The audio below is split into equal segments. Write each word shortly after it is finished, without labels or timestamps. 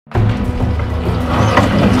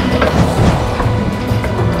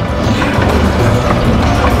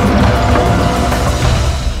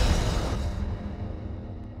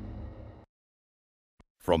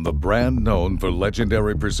From the brand known for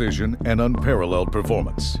legendary precision and unparalleled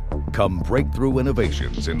performance, come breakthrough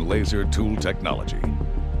innovations in laser tool technology.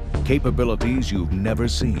 Capabilities you've never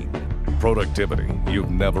seen, productivity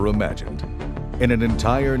you've never imagined, in an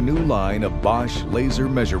entire new line of Bosch laser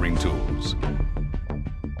measuring tools.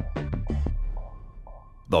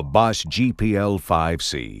 The Bosch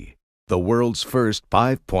GPL5C, the world's first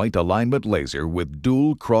 5-point alignment laser with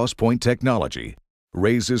dual cross-point technology,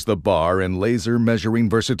 raises the bar in laser measuring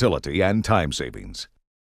versatility and time savings.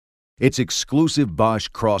 Its exclusive Bosch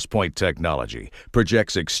cross-point technology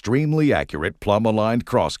projects extremely accurate plumb-aligned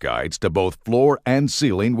cross guides to both floor and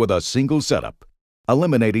ceiling with a single setup,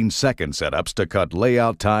 eliminating second setups to cut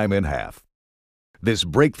layout time in half. This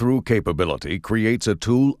breakthrough capability creates a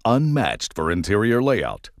tool unmatched for interior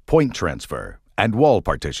layout, point transfer, and wall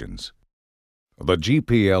partitions. The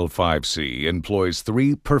GPL5C employs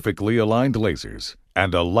 3 perfectly aligned lasers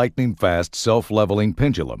and a lightning-fast self-leveling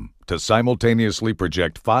pendulum to simultaneously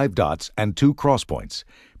project 5 dots and 2 crosspoints,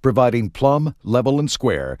 providing plumb, level, and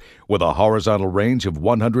square with a horizontal range of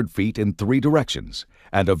 100 feet in 3 directions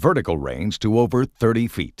and a vertical range to over 30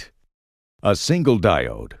 feet. A single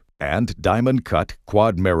diode and diamond-cut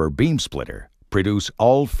quad-mirror beam splitter produce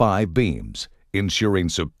all 5 beams, ensuring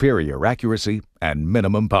superior accuracy and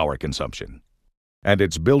minimum power consumption. And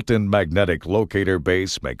its built-in magnetic locator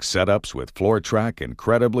base makes setups with floor track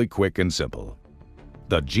incredibly quick and simple.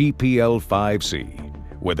 The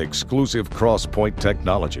GPL5C, with exclusive cross-point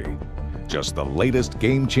technology, just the latest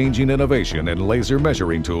game-changing innovation in laser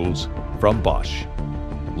measuring tools from Bosch.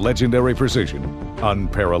 Legendary precision,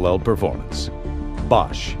 unparalleled performance.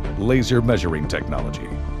 Bosch laser measuring technology.